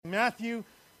Matthew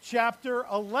chapter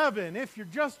 11. If you're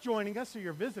just joining us or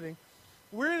you're visiting,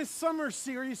 we're in a summer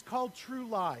series called True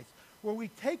Lies, where we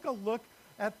take a look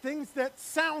at things that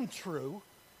sound true,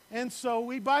 and so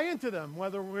we buy into them,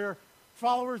 whether we're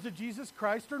followers of Jesus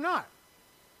Christ or not.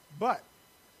 But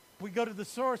we go to the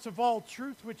source of all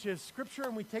truth, which is Scripture,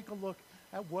 and we take a look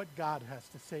at what God has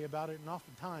to say about it. And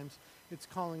oftentimes, it's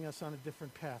calling us on a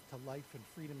different path to life and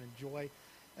freedom and joy.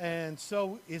 And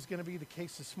so is going to be the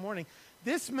case this morning.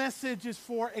 This message is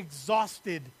for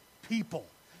exhausted people.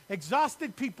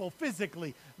 Exhausted people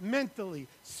physically, mentally,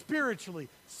 spiritually,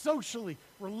 socially,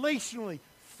 relationally,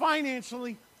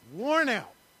 financially, worn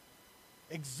out,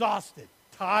 exhausted,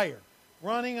 tired,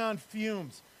 running on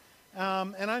fumes.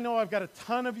 And I know I've got a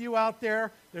ton of you out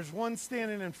there. There's one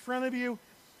standing in front of you.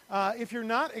 If you're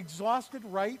not exhausted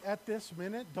right at this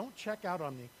minute, don't check out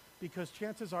on me, because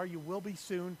chances are you will be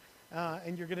soon,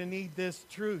 and you're going to need this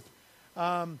truth.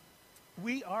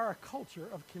 We are a culture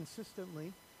of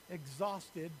consistently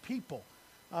exhausted people.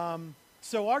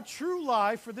 So our true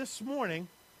lie for this morning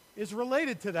is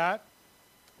related to that.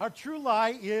 Our true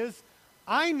lie is,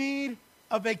 I need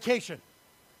a vacation.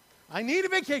 I need a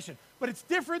vacation. But it's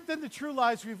different than the true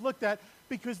lies we've looked at,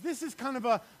 because this is kind of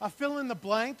a fill in the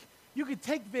blank. You could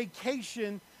take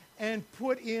vacation and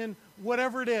put in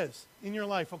whatever it is in your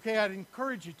life. Okay, I'd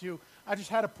encourage you to. I just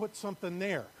had to put something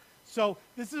there. So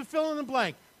this is a fill in the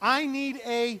blank. I need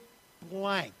a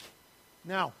blank.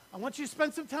 Now, I want you to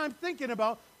spend some time thinking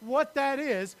about what that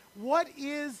is. What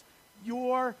is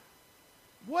your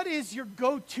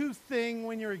go-to thing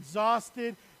when you're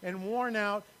exhausted and worn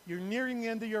out? You're nearing the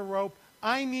end of your rope.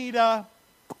 I need a...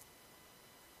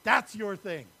 That's your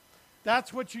thing.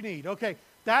 That's what you need. Okay,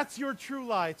 that's your true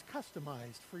lie. It's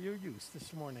customized for your use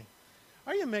this morning.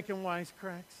 Are you making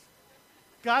wisecracks?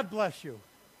 God bless you.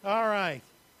 All right.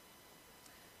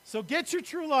 So get your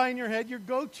true lie in your head. Your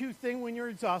go-to thing when you're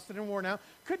exhausted and worn out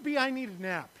could be, I need a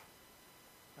nap.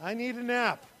 I need a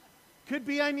nap. Could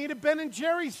be, I need a Ben and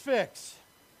Jerry's fix.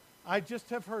 I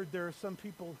just have heard there are some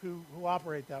people who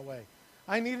operate that way.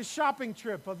 I need a shopping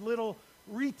trip, a little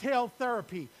retail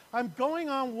therapy. I'm going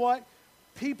on what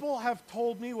people have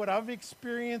told me, what I've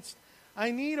experienced. I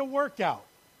need a workout.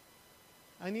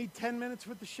 I need 10 minutes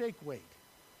with the shake weight.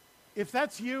 If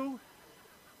that's you,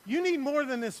 you need more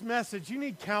than this message. You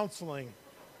need counseling.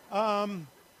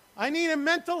 I need a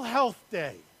mental health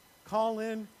day. Call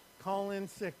in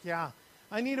sick, yeah.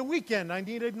 I need a weekend. I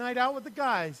need a night out with the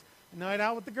guys, a night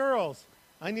out with the girls.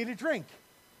 I need a drink.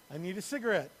 I need a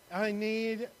cigarette. I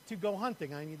need to go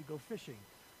hunting. I need to go fishing.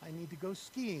 I need to go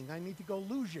skiing. I need to go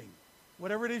luging.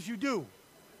 Whatever it is you do.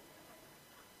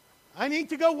 I need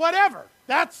to go whatever.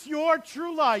 That's your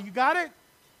true lie. You got it?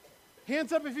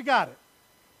 Hands up if you got it.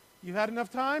 You had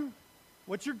enough time?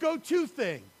 What's your go-to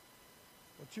thing?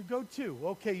 What's your go-to?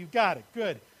 Okay, you got it.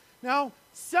 Good. Now,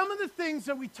 some of the things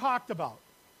that we talked about,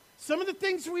 some of the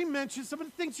things we mentioned, some of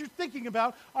the things you're thinking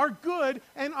about are good,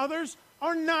 and others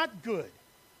are not good.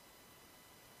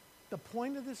 The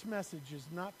point of this message is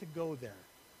not to go there,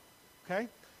 okay?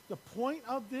 The point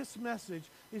of this message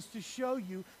is to show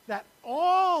you that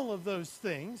all of those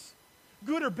things,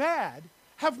 good or bad,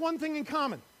 have one thing in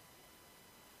common.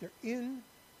 They're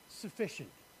insufficient.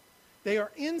 They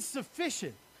are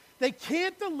insufficient. They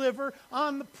can't deliver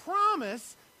on the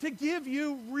promise to give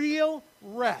you real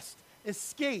rest,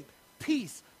 escape,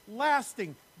 peace,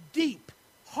 lasting, deep,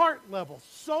 heart level,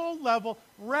 soul level,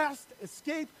 rest,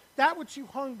 escape, that which you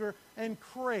hunger and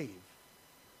crave.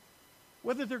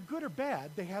 Whether they're good or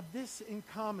bad, they have this in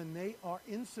common. They are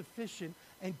insufficient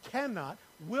and cannot,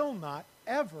 will not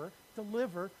ever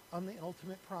deliver on the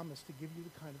ultimate promise to give you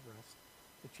the kind of rest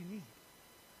that you need,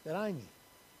 that I need.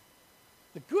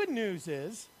 The good news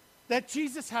is that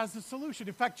Jesus has the solution.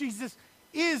 In fact, Jesus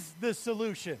is the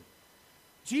solution.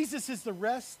 Jesus is the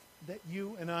rest that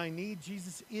you and I need.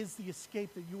 Jesus is the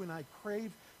escape that you and I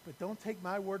crave. But don't take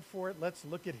my word for it. Let's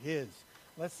look at his.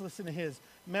 Let's listen to his.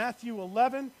 Matthew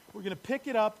 11, we're going to pick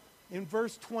it up in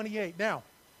verse 28. Now,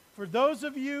 for those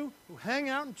of you who hang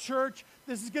out in church,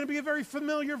 this is going to be a very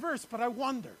familiar verse, but I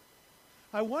wonder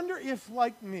if,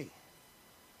 like me,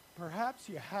 perhaps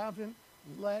you haven't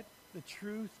let the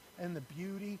truth and the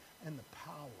beauty and the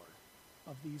power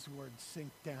of these words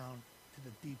sink down to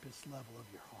the deepest level of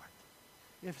your heart.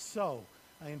 If so,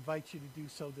 I invite you to do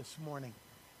so this morning.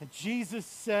 And Jesus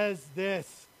says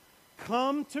this,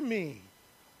 "Come to me,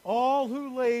 all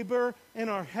who labor and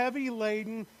are heavy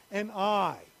laden, and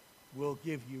I will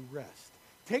give you rest.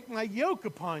 Take my yoke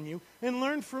upon you and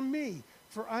learn from me,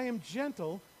 for I am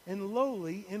gentle and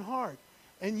lowly in heart,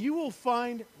 and you will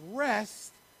find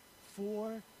rest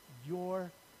for your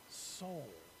souls."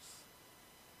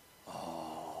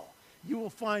 Oh, will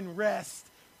find rest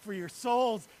for your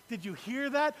souls. Did you hear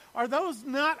that? Are those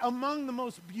not among the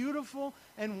most beautiful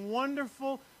and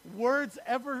wonderful words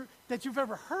that you've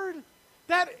ever heard?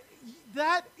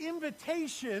 That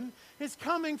invitation is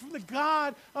coming from the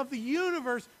God of the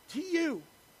universe to you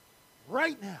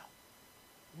right now.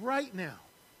 Right now.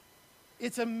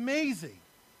 It's amazing.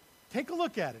 Take a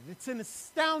look at it. It's an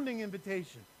astounding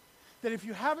invitation that if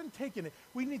you haven't taken it,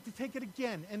 we need to take it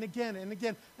again and again and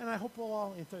again. And I hope we'll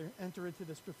all enter into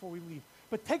this before we leave.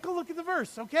 But take a look at the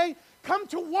verse, okay? Come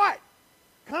to what?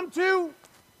 Come to...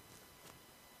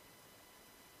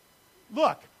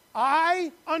 Look,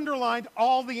 I underlined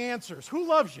all the answers. Who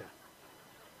loves you?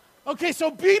 Okay,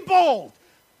 so be bold.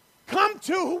 Come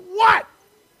to what?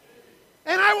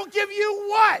 And I will give you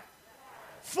what?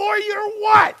 For your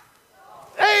what?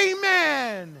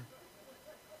 Amen.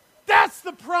 That's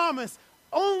the promise.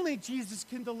 Only Jesus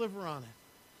can deliver on it.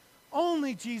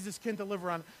 Only Jesus can deliver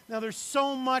on it. Now, there's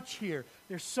so much here.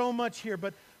 There's so much here.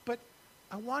 But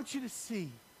I want you to see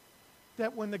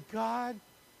that when the God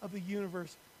of the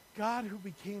universe, God who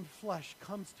became flesh,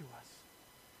 comes to us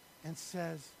and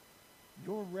says,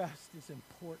 your rest is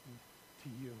important to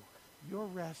you. Your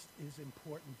rest is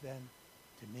important then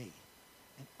to me.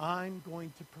 And I'm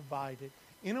going to provide it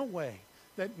in a way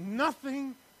that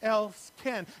nothing else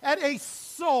can. At a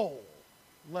soul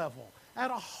level, at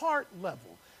a heart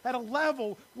level, at a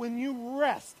level when you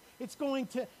rest, it's going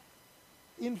to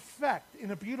infect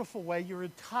in a beautiful way your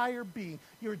entire being,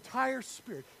 your entire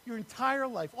spirit, your entire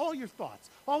life, all your thoughts,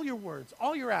 all your words,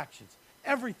 all your actions,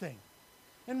 everything.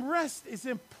 And rest is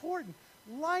important.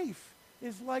 Life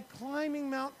is like climbing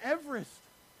Mount Everest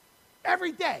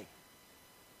every day.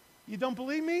 You don't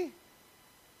believe me?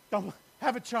 Don't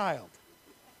have a child.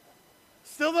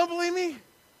 Still don't believe me?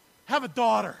 Have a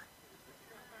daughter.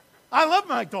 I love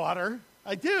my daughter.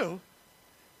 I do.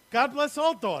 God bless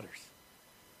all daughters.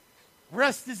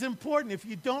 Rest is important. If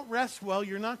you don't rest well,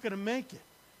 you're not going to make it.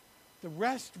 The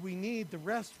rest we need, the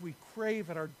rest we crave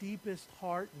at our deepest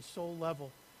heart and soul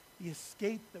level, the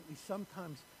escape that we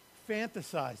sometimes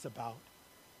fantasize about,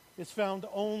 is found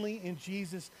only in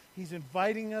Jesus. He's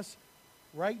inviting us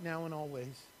right now and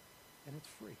always, and it's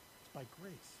free. It's by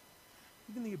grace.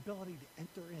 Even the ability to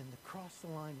enter in, to cross the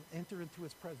line, enter into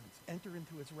his presence, enter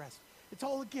into his rest. It's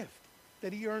all a gift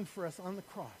that he earned for us on the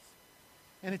cross.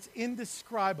 And it's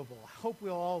indescribable. I hope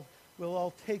we'll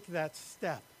all take that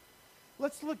step.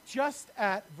 Let's look just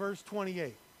at verse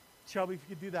 28. Shelby, if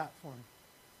you could do that for me.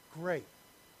 Great.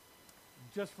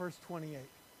 Just verse 28.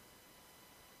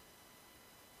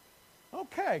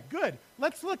 Okay, good.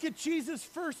 Let's look at Jesus'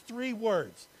 first three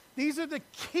words. These are the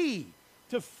key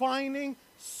to finding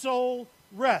soul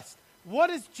rest. What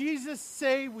does Jesus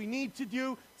say we need to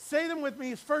do? Say them with me.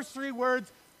 His first three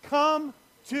words, come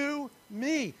to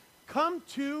me. Come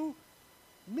to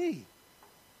me.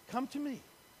 Come to me.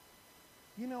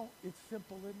 You know, it's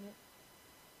simple, isn't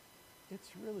it? It's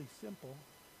really simple.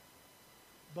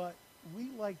 But we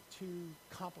like to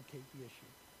complicate the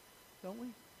issue, don't we?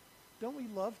 Don't we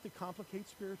love to complicate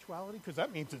spirituality? Because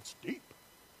that means it's deep.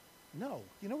 No.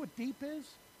 You know what deep is?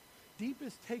 Deep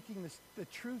is taking the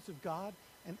truths of God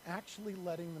and actually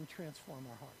letting them transform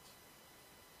our hearts.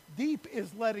 Deep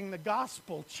is letting the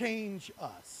gospel change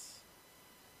us.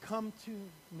 Come to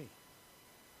me.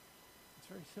 It's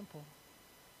very simple.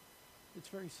 It's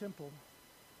very simple.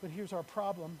 But here's our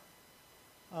problem.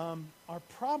 Our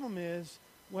problem is,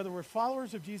 whether we're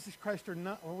followers of Jesus Christ or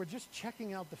not, or we're just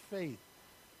checking out the faith,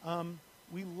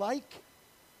 we you're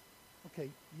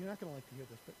not going to like to hear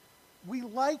this, but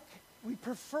we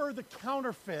prefer the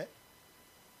counterfeit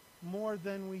more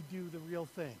than we do the real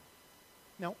thing.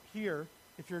 Now, here,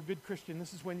 if you're a good Christian,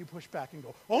 this is when you push back and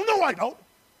go, oh, no, I don't.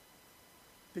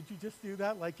 Did you just do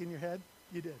that, like in your head?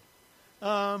 You did.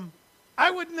 I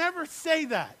would never say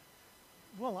that.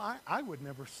 Well, I would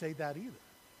never say that either.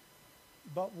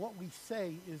 But what we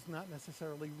say is not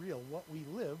necessarily real. What we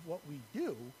live, what we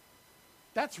do,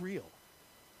 that's real.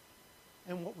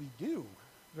 And what we do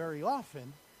very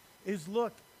often is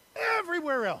look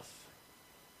everywhere else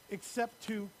except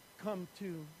to come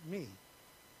to me,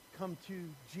 come to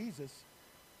Jesus,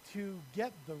 to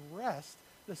get the rest,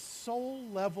 the soul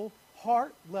level,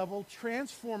 heart level,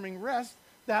 transforming rest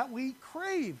that we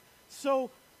crave. So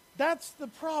that's the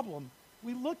problem.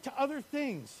 We look to other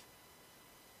things.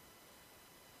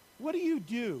 What do you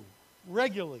do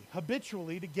regularly,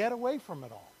 habitually, to get away from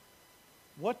it all?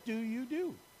 What do you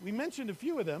do? We mentioned a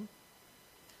few of them.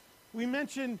 We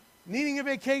mentioned needing a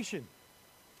vacation.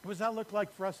 What does that look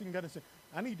like for us in Gunnison?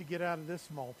 I need to get out of this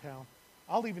small town.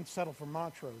 I'll even settle for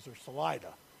Montrose or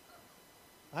Salida.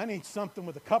 I need something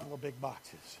with a couple of big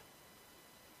boxes.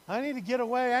 I need to get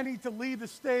away. I need to leave the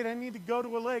state. I need to go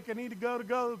to a lake. I need to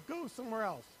go somewhere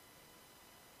else.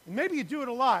 And maybe you do it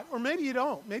a lot, or maybe you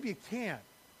don't. Maybe you can't.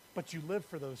 But you live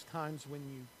for those times when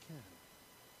you can.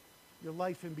 Your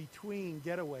life in between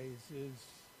getaways is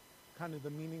kind of the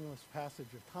meaningless passage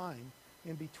of time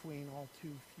in between all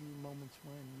too few moments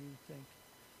when you think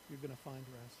you're going to find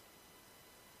rest.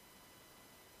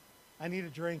 I need a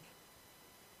drink.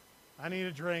 I need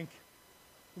a drink.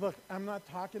 Look, I'm not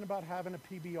talking about having a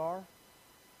PBR.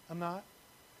 I'm not.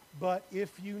 But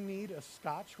if you need a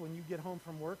scotch when you get home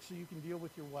from work so you can deal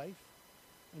with your wife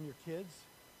and your kids,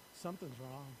 something's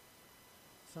wrong.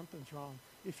 Something's wrong.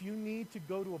 If you need to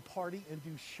go to a party and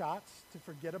do shots to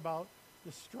forget about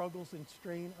the struggles and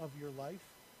strain of your life,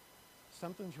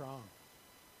 something's wrong.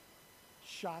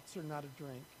 Shots are not a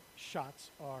drink. Shots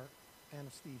are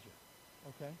anesthesia.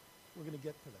 Okay? We're going to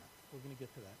get to that. We're going to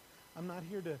get to that. I'm not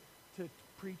here to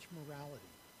preach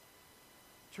morality.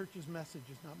 Church's message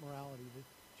is not morality. The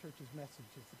church's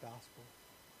message is the gospel.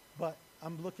 But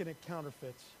I'm looking at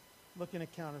counterfeits.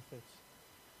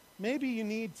 Maybe you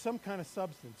need some kind of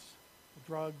substance, a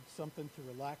drug, something to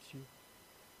relax you.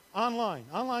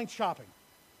 Online shopping.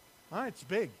 It's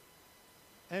big.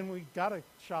 And we got to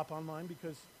shop online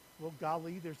because, well,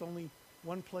 golly, there's only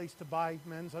one place to buy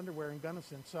men's underwear in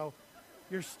Gunnison, so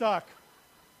you're stuck.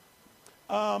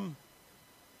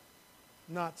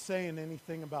 Not saying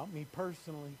anything about me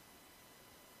personally.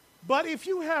 But if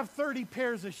you have 30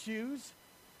 pairs of shoes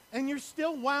and you're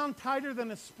still wound tighter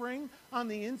than a spring on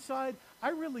the inside, I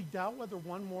really doubt whether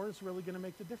one more is really going to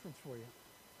make the difference for you.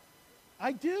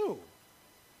 I do.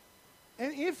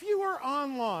 And if you are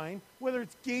online, whether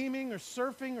it's gaming or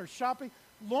surfing or shopping,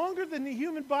 longer than the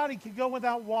human body can go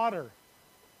without water,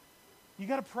 you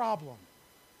got a problem.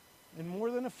 And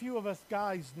more than a few of us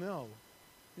guys know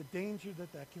the danger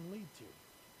that can lead to.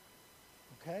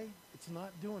 Okay? It's not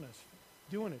doing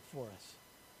it for us.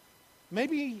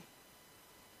 Maybe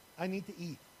I need to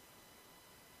eat.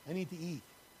 I need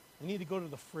to go to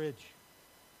the fridge.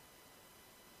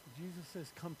 Jesus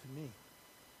says, come to me.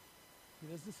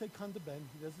 He doesn't say come to Ben.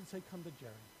 He doesn't say come to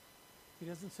Jerry. He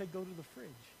doesn't say go to the fridge.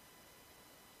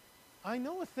 I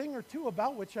know a thing or two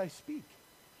about which I speak.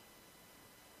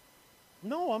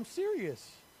 No, I'm serious.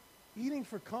 Eating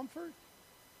for comfort,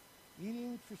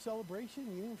 eating for celebration,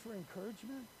 eating for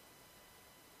encouragement.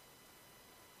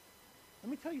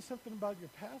 Let me tell you something about your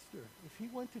pastor. If he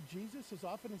went to Jesus as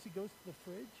often as he goes to the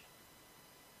fridge,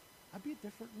 I'd be a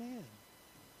different man.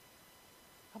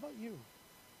 How about you?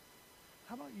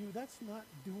 How about you? That's not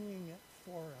doing it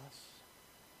for us.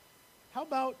 How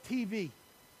about TV?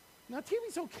 Now,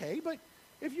 TV's okay, but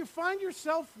if you find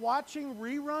yourself watching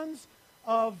reruns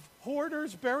of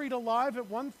Hoarders Buried Alive at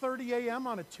 1:30 a.m.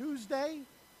 on a Tuesday,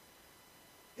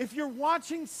 if you're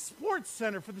watching Sports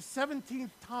Center for the 17th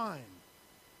time,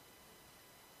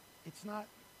 it's not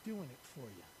doing it for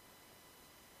you.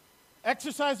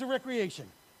 Exercise or recreation.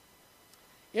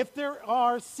 If there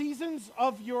are seasons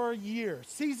of your year,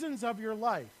 seasons of your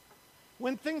life,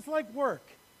 when things like work,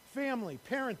 family,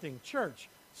 parenting, church,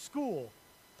 school,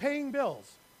 paying bills,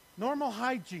 normal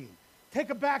hygiene, take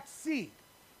a back seat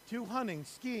to hunting,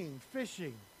 skiing,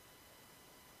 fishing,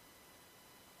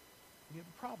 you have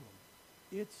a problem.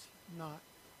 It's not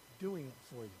doing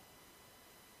it for you.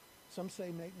 Some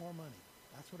say make more money.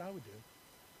 That's what I would do.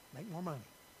 Make more money.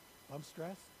 If I'm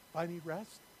stressed, if I need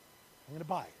rest, I'm going to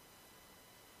buy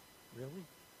it. Really?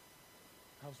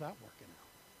 How's that working out?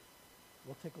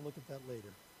 We'll take a look at that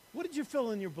later. What did you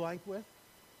fill in your blank with?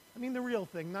 I mean the real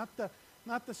thing, not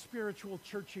the spiritual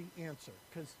churchy answer,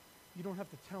 because you don't have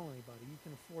to tell anybody. You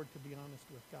can afford to be honest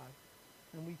with God.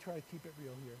 And we try to keep it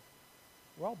real here.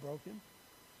 We're all broken.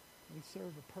 We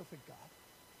serve a perfect God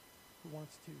who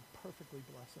wants to perfectly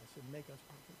bless us and make us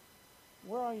perfect.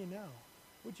 Where are you now?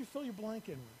 What'd you fill your blank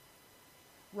in with?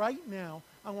 Right now,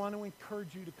 I want to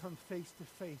encourage you to come face to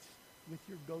face with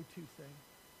your go-to thing.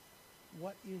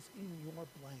 What is in your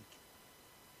blank?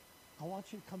 I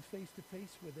want you to come face to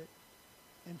face with it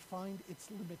and find its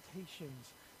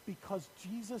limitations, because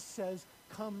Jesus says,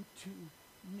 come to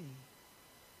me,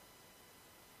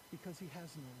 because he has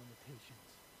no limitations.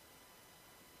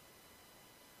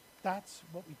 That's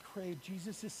what we crave.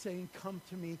 Jesus is saying, come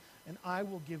to me and I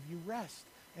will give you rest.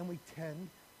 And we tend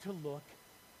to look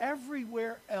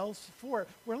everywhere else for it.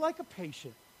 We're like a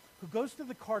patient who goes to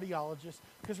the cardiologist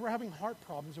because we're having heart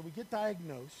problems, or we get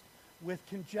diagnosed with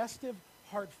congestive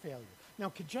heart failure. Now,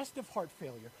 congestive heart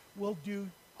failure will do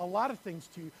a lot of things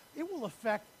to you. It will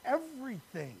affect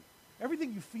everything.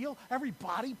 Everything you feel, every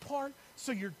body part.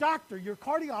 So your doctor, your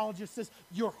cardiologist says,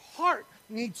 your heart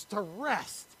needs to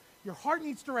rest. Your heart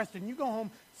needs to rest. And you go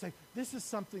home say, this is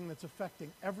something that's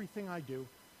affecting everything I do.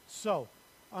 So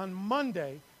on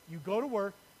Monday, you go to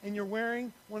work and you're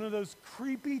wearing one of those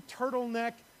creepy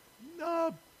turtleneck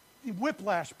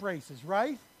whiplash braces,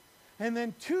 right? And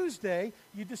then Tuesday,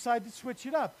 you decide to switch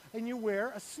it up and you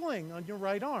wear a sling on your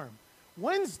right arm.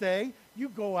 Wednesday, you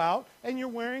go out and you're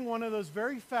wearing one of those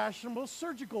very fashionable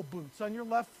surgical boots on your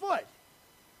left foot.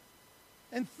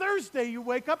 And Thursday, you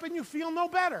wake up and you feel no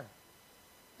better.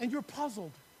 And you're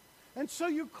puzzled. And so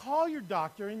you call your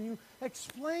doctor and you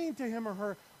explain to him or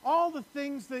her all the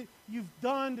things that you've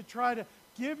done to try to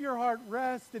give your heart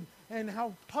rest and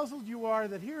how puzzled you are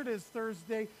that here it is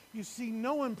Thursday, you see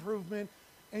no improvement,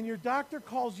 and your doctor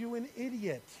calls you an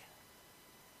idiot.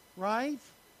 Right?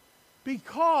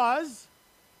 Because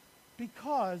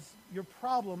your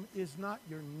problem is not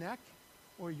your neck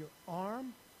or your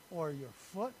arm or your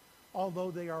foot,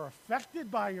 although they are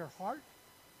affected by your heart.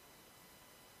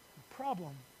 The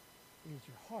problem is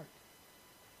your heart.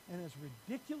 And as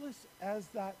ridiculous as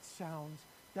that sounds,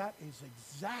 that is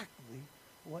exactly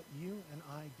what you and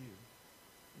I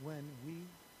do when we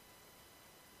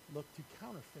look to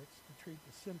counterfeits to treat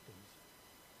the symptoms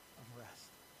of rest,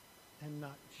 and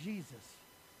not Jesus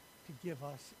to give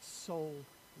us soul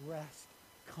rest.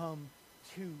 Come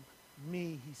to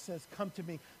me. He says, come to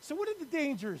me. So what are the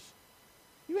dangers?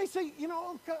 You may say,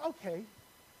 okay,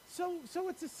 so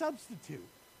it's a substitute.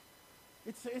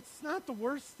 It's not the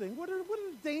worst thing. What are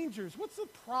the dangers? What's the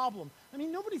problem? I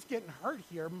mean, nobody's getting hurt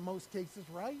here in most cases,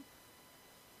 right?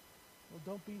 Well,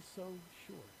 don't be so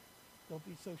sure. Don't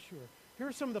be so sure. Here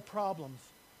are some of the problems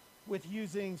with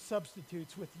using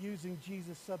substitutes, with using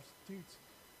Jesus substitutes,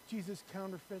 Jesus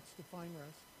counterfeits to find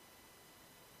rest.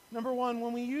 Number one,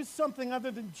 when we use something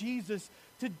other than Jesus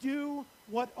to do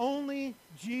what only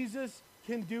Jesus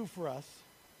can do for us,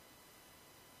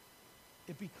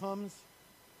 it becomes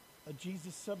a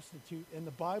Jesus substitute, and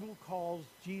the Bible calls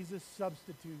Jesus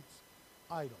substitutes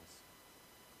idols.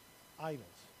 Idols.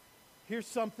 Here's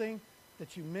something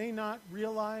that you may not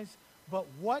realize, but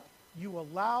what you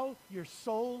allow your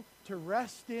soul to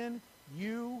rest in,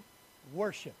 you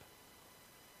worship.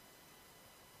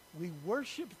 We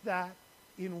worship that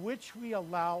in which we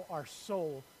allow our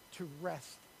soul to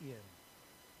rest in.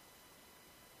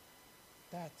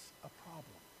 That's a problem.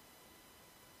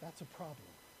 That's a problem.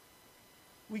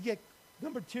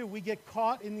 Number two, we get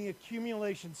caught in the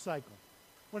accumulation cycle.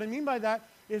 What I mean by that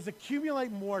is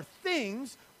accumulate more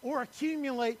things or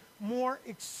accumulate more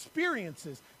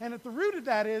experiences. And at the root of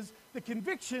that is the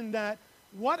conviction that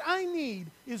what I need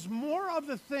is more of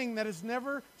the thing that has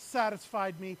never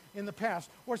satisfied me in the past,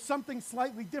 or something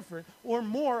slightly different, or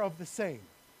more of the same.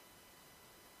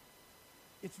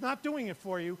 It's not doing it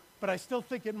for you, but I still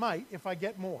think it might if I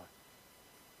get more.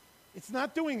 It's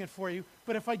not doing it for you,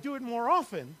 but if I do it more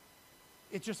often,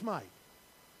 it just might.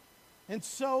 And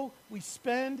so we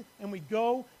spend and we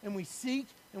go and we seek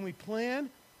and we plan.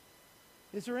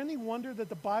 Is there any wonder that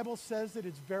the Bible says that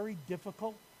it's very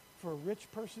difficult for a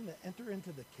rich person to enter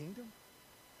into the kingdom?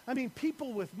 I mean,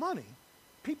 people with money,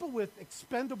 people with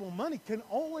expendable money can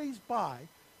always buy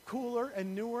cooler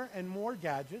and newer and more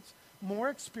gadgets, more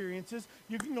experiences.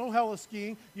 You can go heli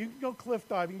skiing, you can go cliff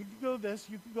diving, you can go this,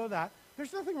 you can go that.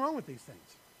 There's nothing wrong with these things.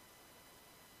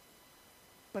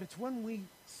 But it's when we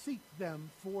seek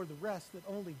them for the rest that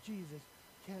only Jesus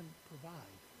can provide.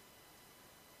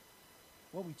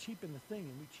 Well, we cheapen the thing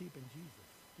and we cheapen Jesus.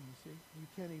 Do you see? You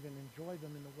can't even enjoy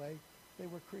them in the way they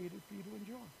were created for you to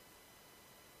enjoy.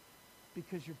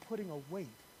 Because you're putting a weight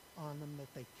on them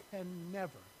that they can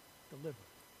never deliver.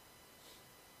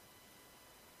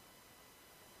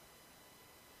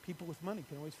 People with money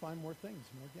can always find more things,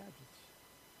 more gadgets.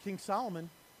 King Solomon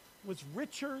was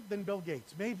richer than Bill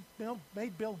Gates, made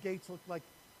Bill Gates look like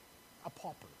a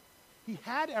pauper. He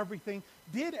had everything,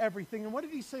 did everything, and what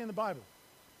did he say in the Bible?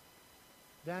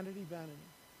 Vanity, vanity,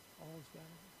 all is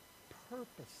vanity.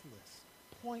 Purposeless,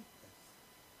 pointless.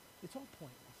 It's all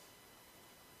pointless.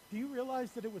 Do you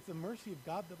realize that it was the mercy of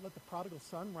God that let the prodigal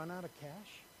son run out of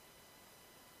cash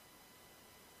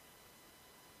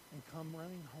and come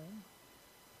running home?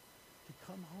 To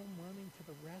come home running to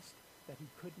the rest that he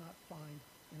could not find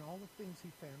in all the things he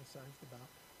fantasized about,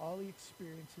 all the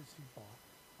experiences he bought,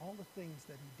 all the things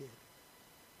that he did.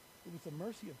 It was the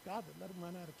mercy of God that let him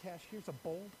run out of cash. Here's a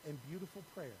bold and beautiful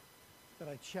prayer that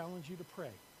I challenge you to pray.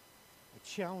 I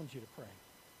challenge you to pray.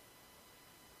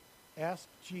 Ask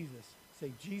Jesus.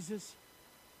 Say, Jesus,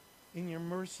 in your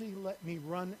mercy, let me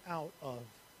run out of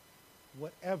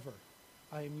whatever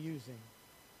I am using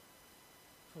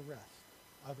for rest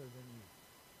other than you.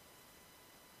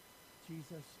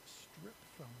 Jesus, strip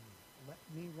from me. Let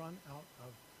me run out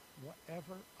of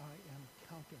whatever I am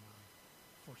counting on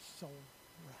for soul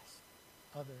rest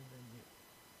other than you.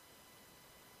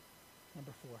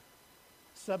 Number 4,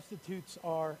 substitutes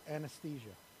are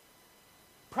anesthesia.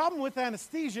 Problem with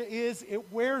anesthesia is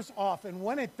it wears off, and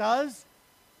when it does,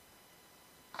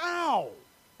 ow,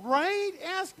 right?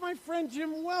 Ask my friend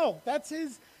Jim Welk.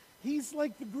 He's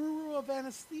like the guru of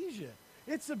anesthesia.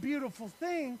 It's a beautiful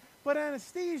thing, but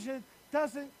anesthesia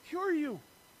doesn't cure you.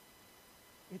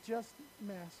 It just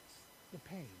masks the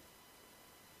pain.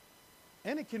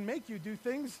 And it can make you do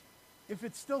things, if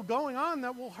it's still going on,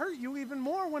 that will hurt you even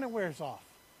more when it wears off.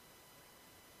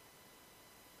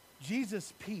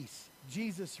 Jesus' peace,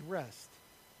 Jesus' rest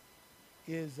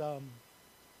is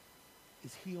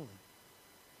healing.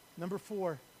 Number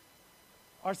 4,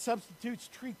 our substitutes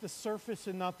treat the surface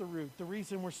and not the root. The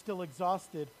reason we're still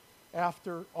exhausted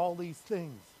after all these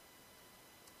things,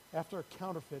 after a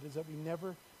counterfeit, is that we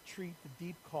never treat the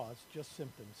deep cause, just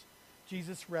symptoms.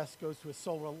 Jesus' rest goes to a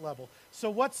soul level. So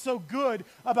what's so good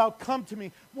about come to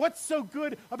me? What's so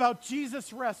good about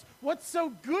Jesus' rest? What's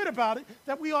so good about it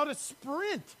that we ought to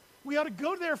sprint? We ought to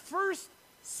go there first,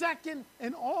 second,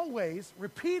 and always,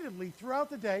 repeatedly throughout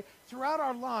the day, throughout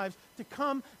our lives, to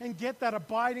come and get that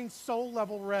abiding soul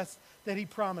level rest that he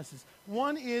promises.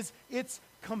 One is, it's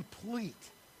complete.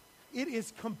 It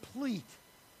is complete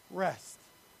rest.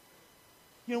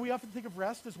 You know, we often think of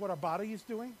rest as what our body is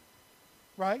doing,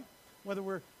 right? Whether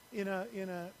we're in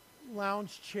a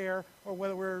lounge chair or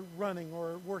whether we're running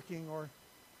or working, or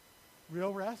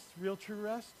real rest, real true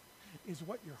rest, is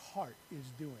what your heart is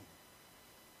doing.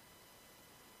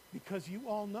 Because you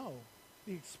all know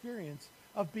the experience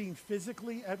of being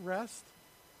physically at rest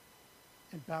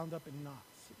and bound up in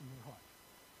knots in your heart.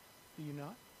 Do you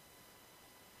not?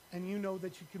 And you know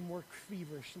that you can work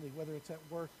feverishly, whether it's at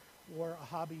work or a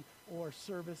hobby or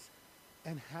service,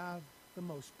 and have the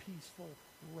most peaceful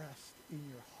rest in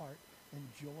your heart and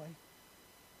joy.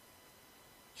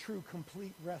 True,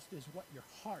 complete rest is what your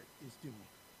heart is doing,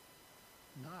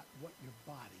 not what your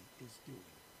body is doing.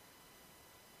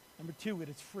 Number 2, it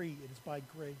is free. It is by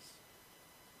grace.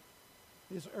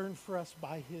 It is earned for us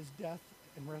by his death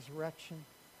and resurrection.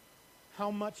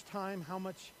 How much time, how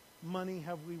much money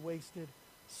have we wasted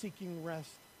seeking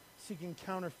rest, seeking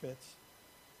counterfeits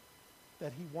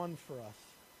that he won for us,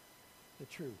 the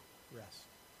true rest?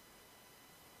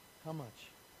 How much?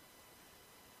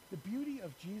 The beauty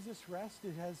of Jesus' rest,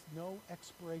 it has no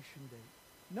expiration date.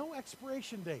 No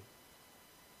expiration date.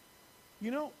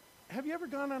 You know, have you ever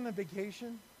gone on a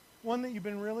vacation, one that you've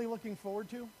been really looking forward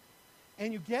to,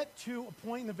 and you get to a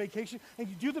point in the vacation, and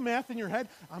you do the math in your head,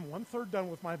 I'm 1/3 done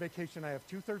with my vacation, I have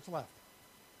 2/3 left.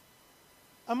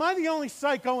 Am I the only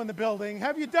psycho in the building?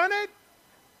 Have you done it?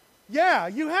 Yeah,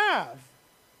 you have.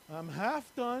 I'm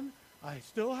half done, I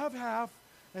still have half,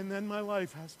 and then my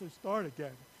life has to start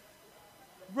again.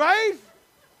 Right?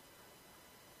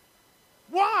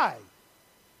 Why?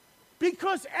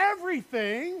 Because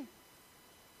everything,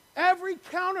 every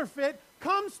counterfeit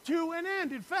comes to an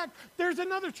end. In fact, there's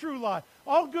another true lie.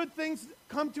 All good things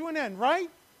come to an end, right?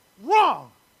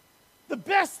 Wrong. The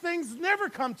best things never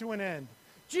come to an end.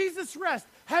 Jesus' rest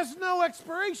has no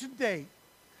expiration date.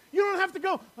 You don't have to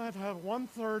go, I've had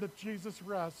 1/3 of Jesus'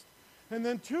 rest, and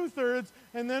then 2/3,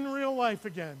 and then real life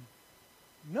again.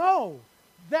 No,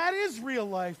 that is real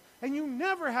life, and you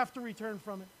never have to return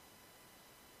from it.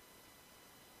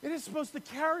 It is supposed to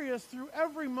carry us through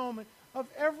every moment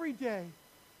of every day.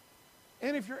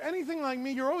 And if you're anything like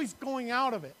me, you're always going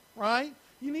out of it, right?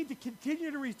 You need to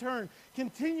continue to return.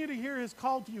 Continue to hear his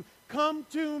call to you. Come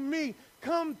to me.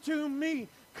 Come to me.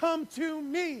 Come to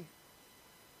me.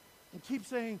 And keep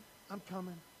saying, I'm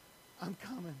coming. I'm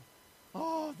coming.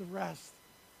 Oh, the rest.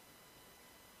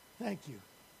 Thank you.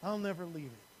 I'll never leave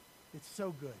it. It's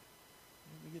so good.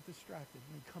 And we get distracted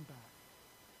and we come back.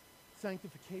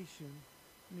 Sanctification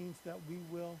means that we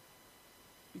will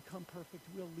become perfect.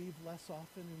 We'll leave less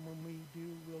often, and when we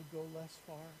do, we'll go less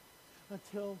far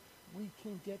until we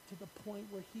can get to the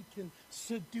point where he can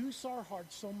seduce our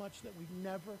hearts so much that we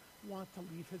never want to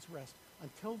leave his rest.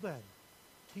 Until then,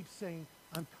 keep saying,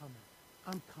 I'm coming.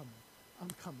 I'm coming. I'm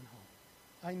coming home.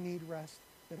 I need rest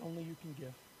that only you can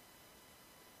give.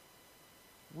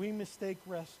 We mistake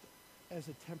rest as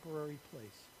a temporary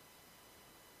place.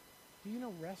 Do you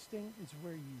know resting is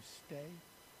where you stay?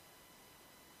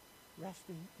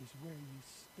 Resting is where you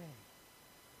stay.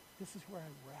 This is where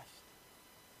I rest.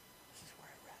 This is where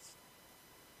I rest.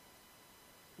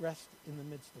 Rest in the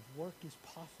midst of work is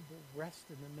possible. Rest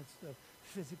in the midst of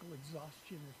physical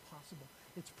exhaustion is possible.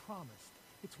 It's promised.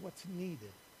 It's what's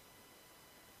needed.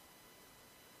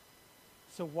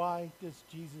 So why does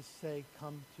Jesus say,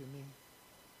 come to me?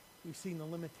 We've seen the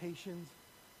limitations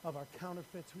of our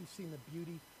counterfeits. We've seen the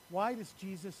beauty. Why does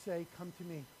Jesus say, come to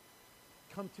me?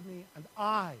 Come to me, and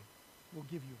I will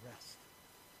give you rest.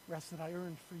 Rest that I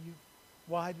earned for you.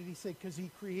 Why did he say? Because he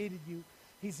created you.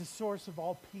 He's the source of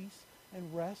all peace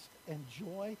and rest and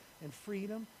joy and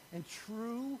freedom and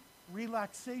true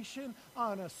relaxation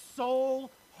on a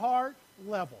soul, heart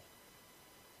level.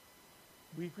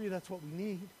 We agree that's what we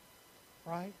need,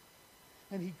 right?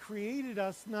 And he created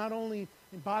us not only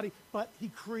in body, but he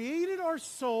created our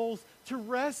souls to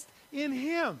rest in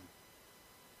him.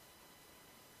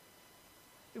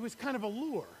 It was kind of a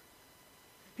lure.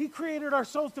 He created our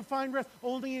souls to find rest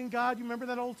only in God. You remember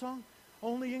that old song?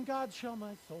 Only in God shall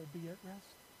my soul be at rest.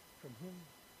 From him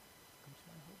comes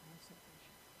my hope, my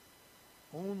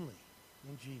salvation. Only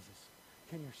in Jesus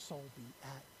can your soul be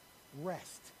at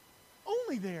rest.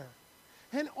 Only there.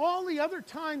 And all the other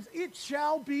times it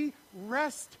shall be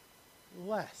restless.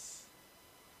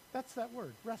 That's that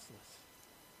word, restless.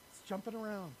 It's jumping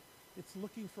around. It's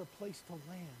looking for a place to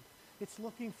land. It's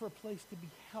looking for a place to be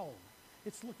held.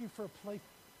 It's looking for a place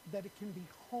that it can be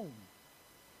home.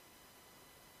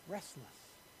 Restless.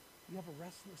 You have a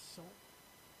restless soul.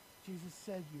 Jesus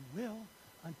said, you will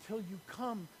until you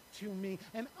come to me,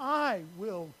 and I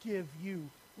will give you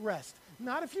rest.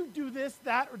 Not if you do this,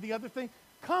 that, or the other thing.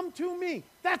 Come to me.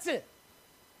 That's it.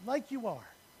 Like you are.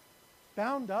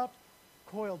 Bound up,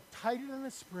 coiled tighter than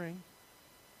a spring.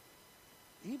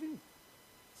 Even,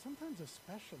 sometimes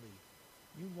especially,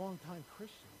 you longtime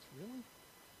Christians, really?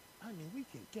 I mean, we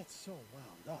can get so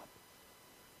wound up.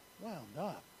 Wound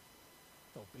up.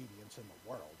 With obedience in the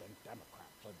world and Democrats.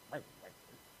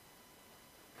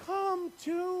 Come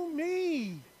to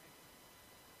me.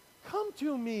 Come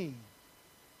to me.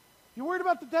 You're worried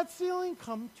about the debt ceiling?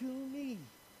 Come to me.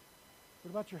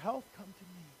 What about your health? Come to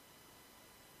me.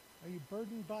 Are you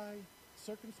burdened by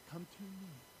circumstances? Come to me.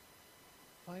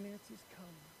 Finances?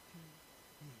 Come to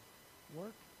me.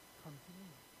 Work? Come to me.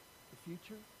 The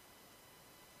future?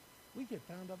 We get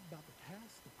bound up about the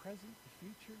past, the present, the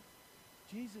future.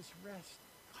 Jesus' rest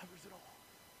covers it all.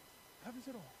 Covers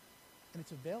it all. And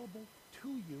it's available to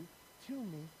you, to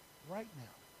me, right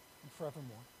now and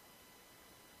forevermore.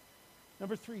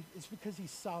 Number 3, it's because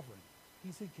he's sovereign.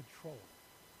 He's in control.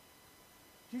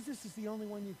 Jesus is the only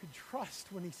one you can trust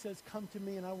when he says, come to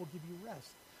me and I will give you rest.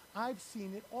 I've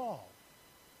seen it all.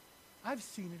 I've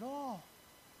seen it all.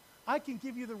 I can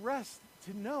give you the rest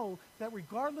to know that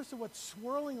regardless of what's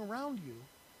swirling around you,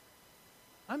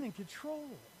 I'm in control.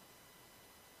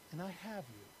 And I have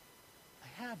you. I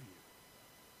have you.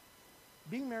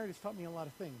 Being married has taught me a lot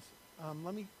of things.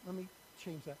 Let me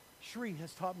change that. Shri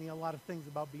has taught me a lot of things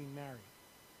about being married.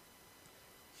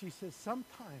 She says,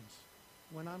 sometimes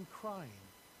when I'm crying,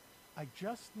 I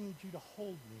just need you to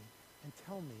hold me and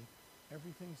tell me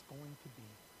everything's going to be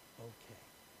okay.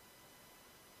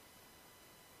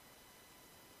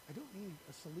 I don't need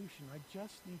a solution. I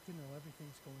just need to know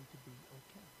everything's going to be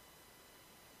okay.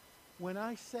 When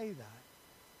I say that,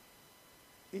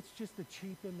 it's just a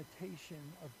cheap imitation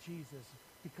of Jesus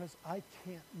because I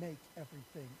can't make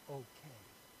everything okay.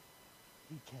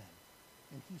 He can.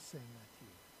 And he's saying that to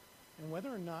you. And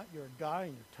whether or not you're a guy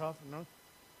and you're tough or not,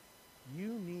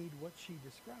 you need what she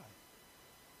described.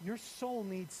 Your soul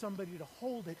needs somebody to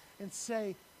hold it and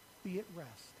say, be at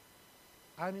rest.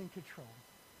 I'm in control.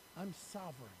 I'm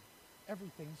sovereign.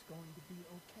 Everything's going to be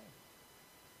okay.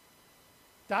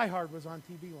 Die Hard was on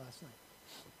TV last night.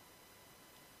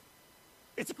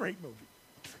 It's a great movie.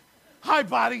 High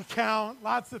body count,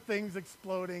 lots of things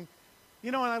exploding.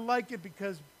 You know, and I like it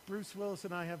because Bruce Willis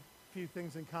and I have a few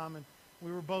things in common.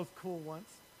 We were both cool once.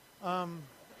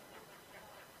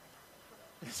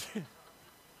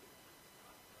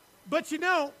 But you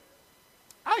know,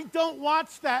 I don't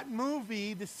watch that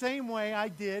movie the same way I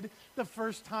did the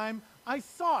first time I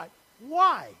saw it.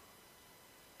 Why?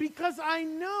 Because I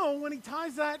know when he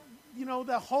ties that, you know,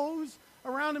 the hose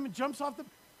around him and jumps off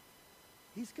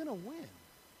he's going to win.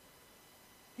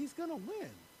 He's going to win.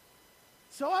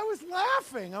 So I was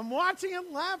laughing. I'm watching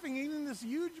him laughing, eating this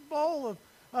huge bowl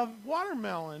of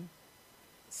watermelon.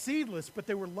 Seedless, but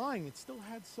they were lying. It still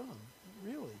had some.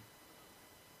 Really.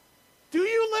 Do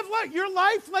you live your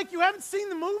life like you haven't seen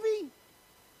the movie?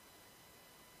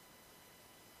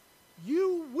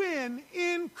 You win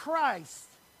in Christ.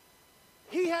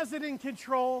 He has it in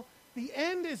control. The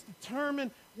end is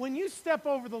determined. When you step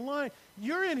over the line,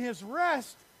 you're in his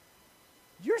rest.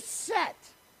 You're set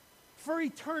for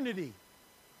eternity.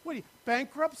 What are you,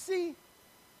 bankruptcy?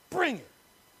 Bring it.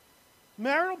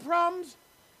 Marital problems?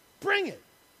 Bring it.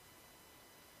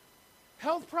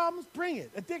 Health problems? Bring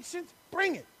it. Addictions?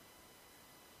 Bring it.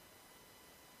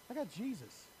 I got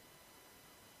Jesus.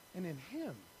 And in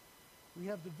him, We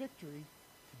have the victory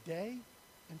today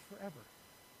and forever.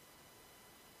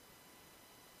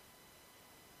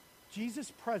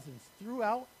 Jesus' presence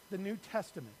throughout the New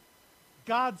Testament,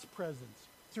 God's presence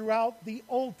throughout the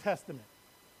Old Testament,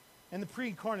 and the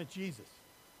pre-incarnate Jesus.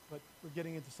 But we're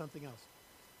getting into something else.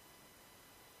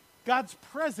 God's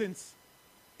presence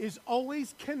is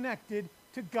always connected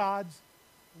to God's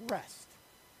rest.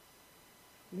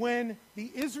 When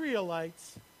the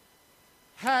Israelites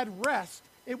had rest,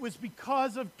 it was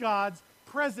because of God's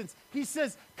presence. He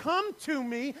says, come to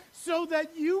me so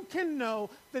that you can know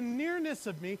the nearness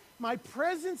of me, my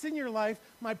presence in your life,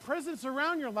 my presence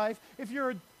around your life. If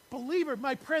you're a believer,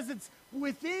 my presence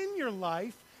within your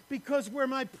life, because where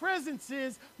my presence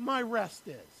is, my rest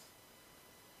is.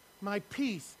 My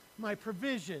peace, my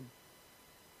provision.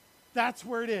 That's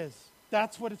where it is.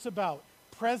 That's what it's about.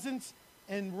 Presence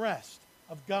and rest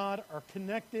of God are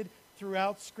connected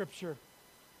throughout Scripture.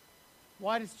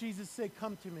 Why does Jesus say,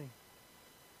 come to me?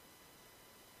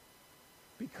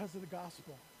 Because of the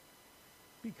gospel.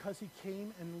 Because he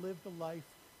came and lived the life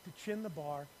to chin the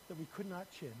bar that we could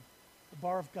not chin, the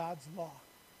bar of God's law.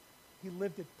 He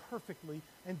lived it perfectly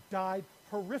and died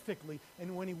horrifically.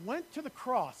 And when he went to the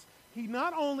cross, he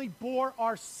not only bore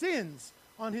our sins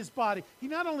on his body, he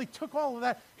not only took all of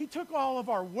that, he took all of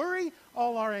our worry,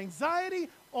 all our anxiety,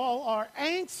 all our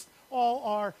angst, all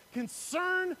our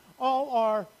concern, all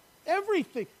our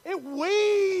everything. It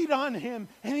weighed on him,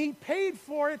 and he paid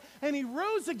for it, and he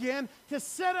rose again to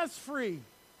set us free.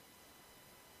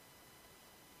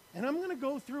 And I'm going to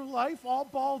go through life all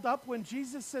balled up when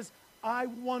Jesus says, I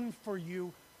won for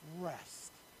you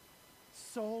rest.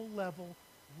 Soul level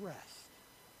rest.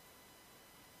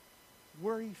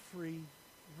 Worry-free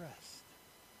rest.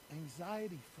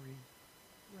 Anxiety-free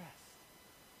rest.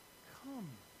 Come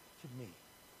to me.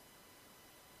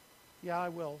 Yeah, I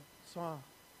will. So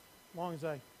as long as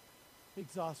I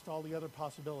exhaust all the other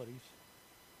possibilities.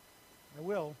 I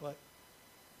will, but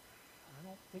I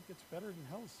don't think it's better than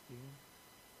hell's scheme.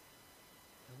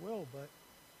 I will, but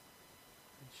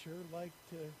I'd sure like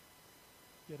to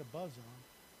get a buzz on.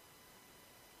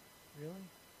 Really?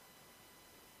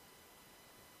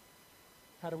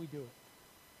 How do we do it?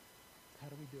 How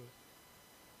do we do it?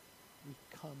 We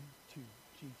come to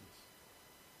Jesus,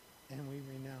 and we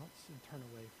renounce and turn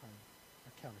away from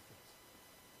our counterfeits.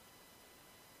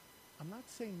 I'm not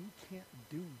saying you can't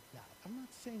do that. I'm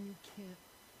not saying you can't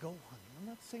go hunting. I'm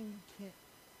not saying you can't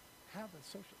have a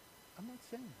social. I'm not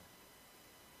saying that.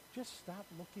 Just stop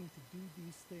looking to do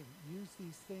these things. Use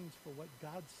these things for what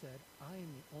God said I am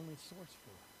the only source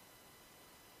for.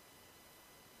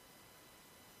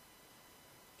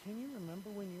 Can you remember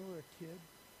when you were a kid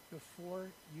before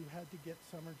you had to get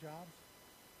summer jobs?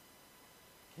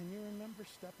 Can you remember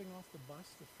stepping off the bus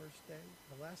the first day,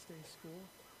 the last day of school?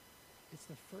 It's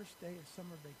the first day of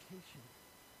summer vacation,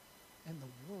 and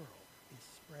the world is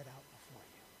spread out before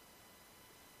you.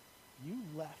 You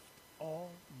left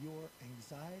all your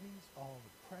anxieties, all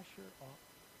the pressure,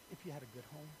 if you had a good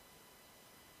home,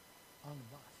 on the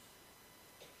bus.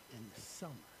 And the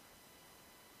summer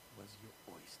was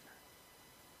your oyster.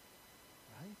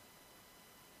 Right?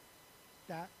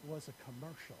 That was a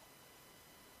commercial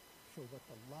for what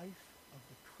the life of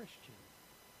the Christian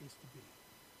is to be.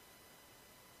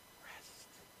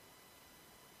 Rest.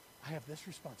 I have this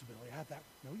responsibility. I have that.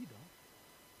 No, you don't.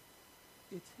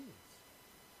 It's his.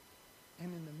 And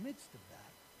in the midst of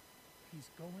that, he's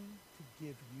going to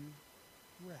give you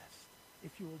rest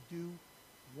if you will do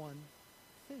one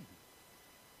thing.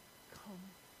 Come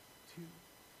to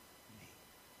me.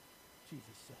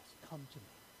 Jesus says, come to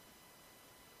me.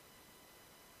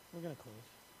 We're going to close.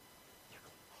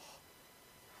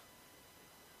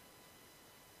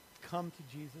 Come to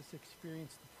Jesus,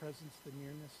 experience the presence, the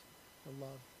nearness, the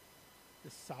love,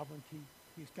 the sovereignty.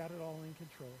 He's got it all in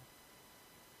control.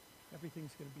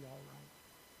 Everything's going to be all right.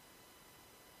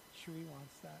 Sure, he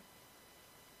wants that.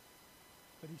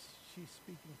 But she's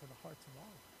speaking for the hearts of all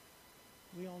of us.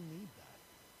 We all need that.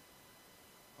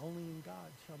 Only in God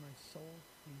shall my soul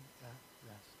be at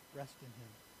rest. Rest in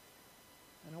him.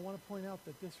 And I want to point out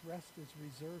that this rest is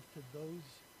reserved to those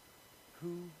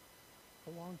who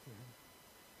belong to him.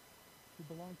 Who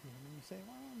belong to him. And you say,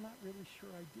 well, I'm not really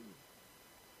sure I do.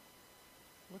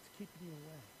 What's keeping you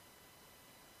away?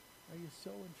 Are you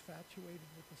so infatuated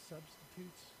with the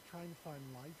substitutes, trying to find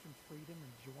life and freedom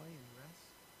and joy and rest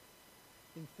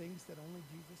in things that only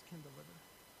Jesus can deliver?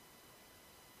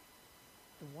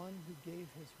 The one who gave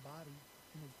his body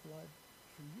and his blood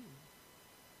for you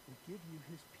will give you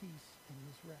his peace and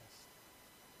his rest.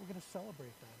 We're going to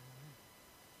celebrate that in a minute.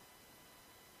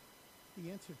 The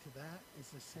answer to that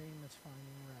is the same as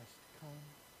finding rest. Come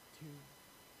to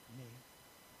me.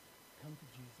 Come to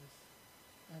Jesus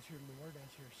as your Lord,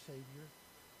 as your Savior.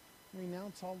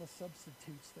 Renounce all the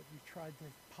substitutes that you've tried to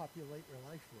populate your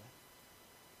life with.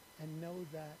 And know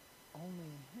that only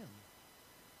in him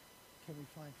can we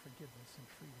find forgiveness and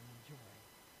freedom and joy.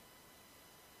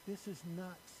 This is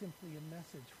not simply a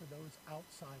message for those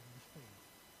outside of the faith.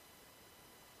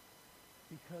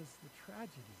 Because the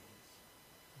tragedy is,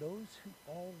 those who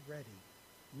already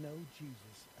know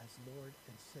Jesus as Lord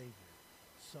and Savior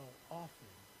so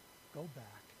often go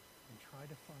back and try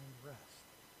to find rest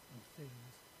in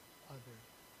things other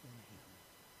than him.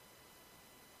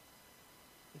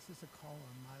 This is a call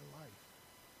on my life.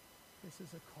 This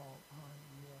is a call on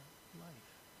your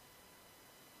life.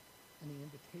 And the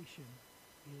invitation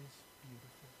is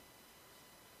beautiful.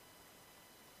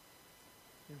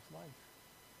 There's life.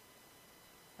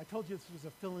 I told you this was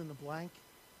a fill-in-the-blank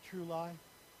true lie,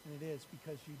 and it is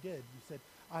because you did. You said,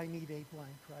 I need a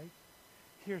blank, right?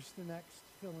 Here's the next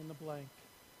fill-in-the-blank.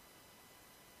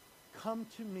 Come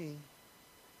to me.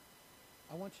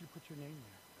 I want you to put your name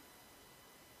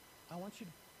there. I want you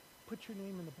to put your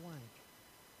name in the blank,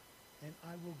 and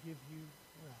I will give you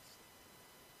rest.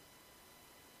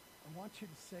 I want you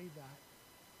to say that.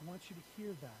 I want you to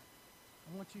hear that.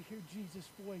 I want you to hear Jesus'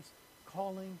 voice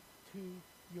calling to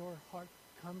your heart.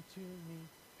 Come to me,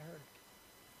 Eric,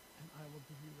 and I will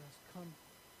give you rest. Come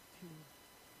to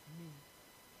me,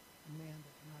 Amanda,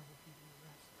 and I will give you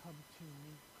rest. Come to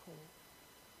me, Cole,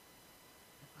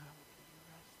 and I will give you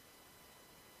rest.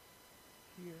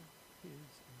 Hear his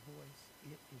voice.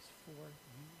 It is for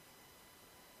you.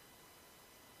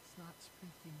 It's not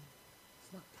speaking.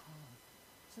 It's not Tom.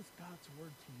 This is God's word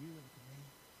to you and to me.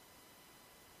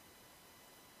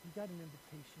 You got an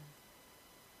invitation.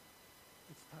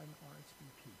 It's time to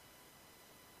RSVP.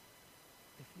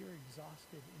 If you're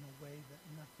exhausted in a way that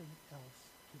nothing else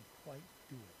can quite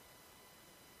do it,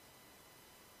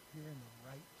 you're in the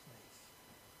right place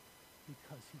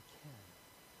because he can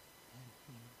and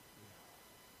he will.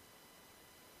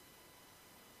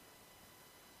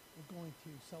 We're going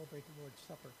to celebrate the Lord's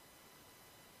Supper.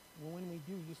 Well, when we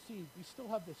do, you see, we still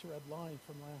have this red line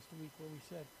from last week where we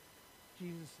said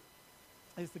Jesus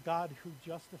is the God who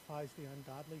justifies the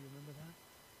ungodly. You remember that?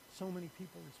 So many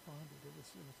people responded. It was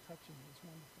touching. It was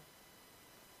wonderful.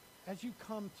 As you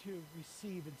come to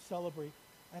receive and celebrate,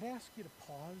 I'd ask you to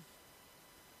pause.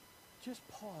 Just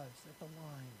pause at the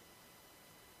line.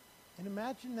 And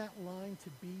imagine that line to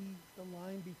be the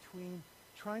line between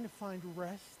trying to find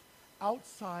rest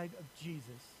outside of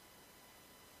Jesus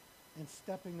and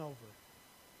stepping over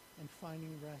and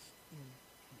finding rest in him.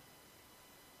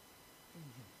 In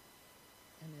him.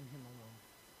 And in him alone.